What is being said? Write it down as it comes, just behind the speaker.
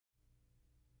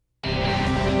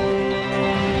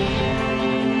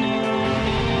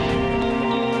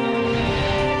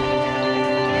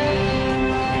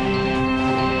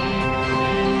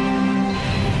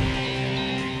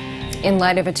In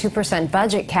light of a 2%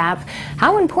 budget cap,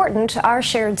 how important are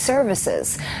shared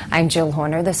services? I'm Jill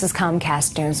Horner. This is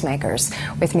Comcast Newsmakers.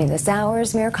 With me this hour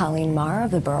is Mayor Colleen Mahr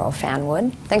of the Borough of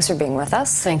Fanwood. Thanks for being with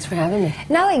us. Thanks for having me.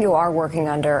 Now that you are working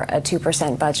under a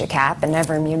 2% budget cap and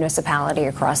every municipality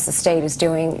across the state is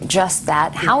doing just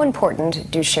that, how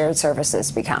important do shared services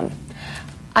become?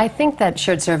 I think that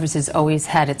shared services always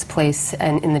had its place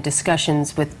in the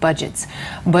discussions with budgets,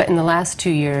 but in the last 2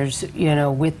 years,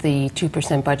 with the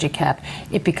 2% budget cap,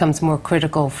 it becomes more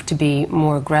critical to be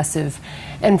more aggressive,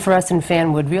 and for us in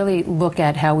Fanwood, really look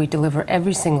at how we deliver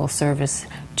every single service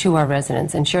to our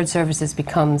residents, and shared services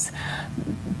becomes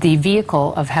the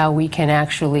vehicle of how we can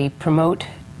actually promote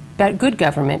good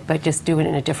government, but just do it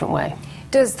in a different way.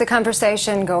 Does the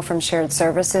conversation go from shared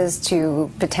services to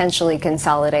potentially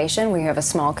consolidation when you have a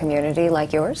small community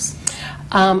like yours?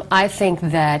 I think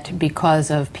that because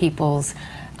of people's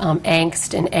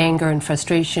angst and anger and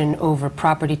frustration over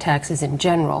property taxes in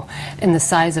general and the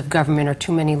size of government or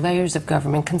too many layers of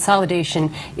government,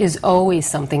 consolidation is always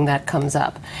something that comes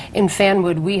up. In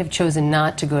Fanwood, we have chosen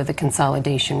not to go the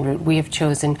consolidation route. We have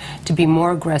chosen to be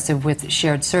more aggressive with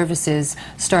shared services,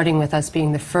 starting with us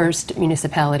being the first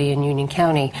municipality in Union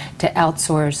County to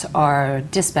outsource our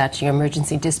dispatching,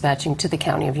 emergency dispatching, to the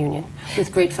County of Union,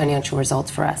 with great financial results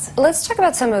for us. Let's talk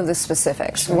about some of the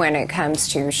specifics when it comes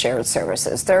to shared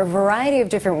services. There are a variety of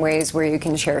different ways where you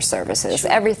can share services,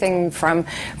 everything from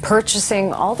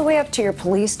purchasing all the way up to your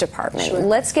police department.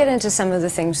 Let's get into some of the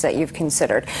things that you've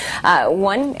considered.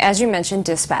 One, as you mentioned,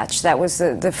 dispatch. That was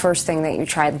the first thing that you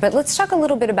tried. But let's talk a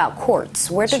little bit about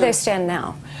courts. Where do they stand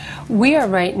now? We are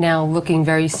right now looking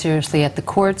very seriously at the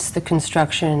courts, the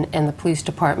construction, and the police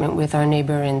department with our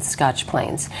neighbor in Scotch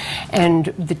Plains. And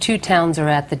the two towns are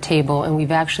at the table, and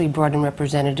we've actually brought in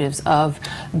representatives of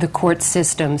the court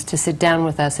systems to sit down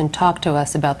with us and talk to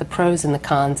us about the pros and the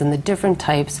cons and the different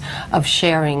types of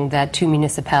sharing that two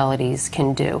municipalities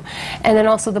can do. And then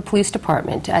also the police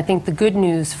department. I think the good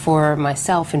news for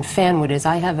myself in Fanwood is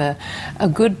I have a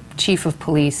good chief of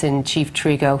police in Chief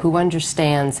Trigo who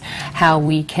understands how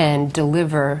we can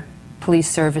deliver police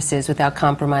services without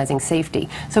compromising safety.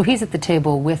 So he's at the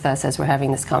table with us as we're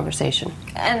having this conversation.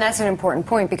 And that's an important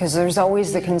point, because there's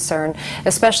always the concern,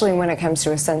 especially when it comes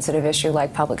to a sensitive issue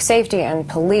like public safety and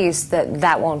police,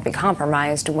 that won't be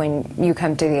compromised when you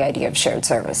come to the idea of shared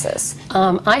services.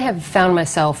 I have found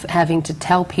myself having to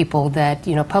tell people that,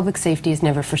 public safety is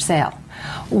never for sale.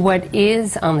 What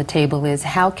is on the table is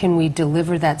how can we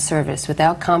deliver that service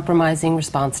without compromising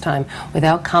response time,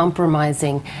 without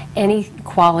compromising any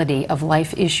quality of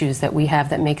life issues that we have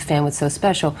that makes Fanwood so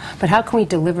special, but how can we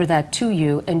deliver that to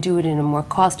you and do it in a more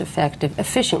cost-effective,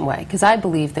 efficient way? Because I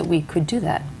believe that we could do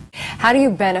that. How do you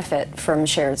benefit from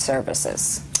shared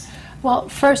services? Well,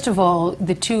 first of all,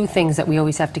 the two things that we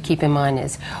always have to keep in mind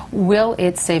is, will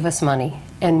it save us money?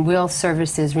 And will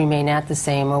services remain at the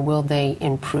same, or will they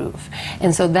improve?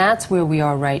 And so that's where we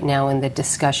are right now in the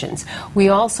discussions. We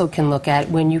also can look at,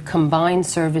 when you combine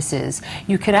services,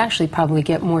 you could actually probably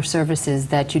get more services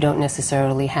that you don't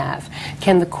necessarily have.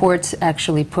 Can the courts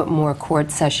actually put more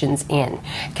court sessions in?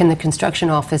 Can the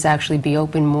construction office actually be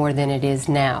open more than it is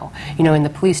now? In the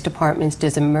police departments,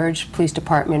 does a merged police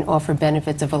department offer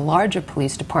benefits of a larger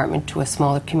police department to a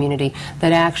smaller community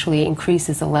that actually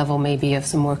increases the level maybe of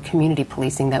some more community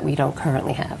policing that we don't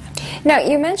currently have? Now,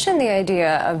 you mentioned the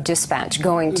idea of dispatch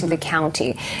going to the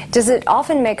county. Does it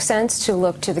often make sense to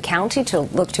look to the county, to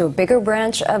look to a bigger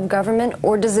branch of government,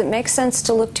 or does it make sense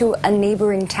to look to a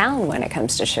neighboring town when it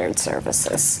comes to shared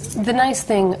services? The nice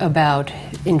thing about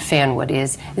in Fanwood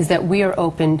is that we are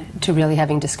open to really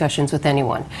having discussions with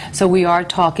anyone. So we are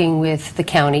talking with the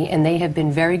county, and they have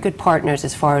been very good partners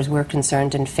as far as we're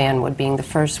concerned in Fanwood, being the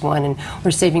first one, and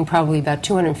we're saving probably about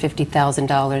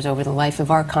 $250,000 over the life of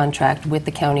our contract with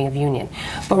the County of Union.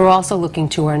 But we're also looking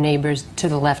to our neighbors to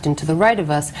the left and to the right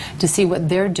of us to see what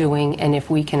they're doing and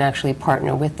if we can actually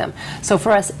partner with them. So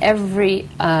for us, every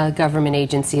government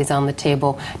agency is on the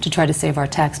table to try to save our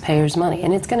taxpayers money,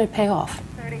 and it's going to pay off.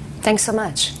 Thanks so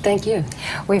much. Thank you.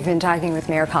 We've been talking with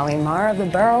Mayor Colleen Mahr of the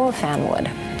Borough of Fanwood.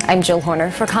 I'm Jill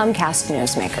Horner for Comcast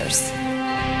Newsmakers.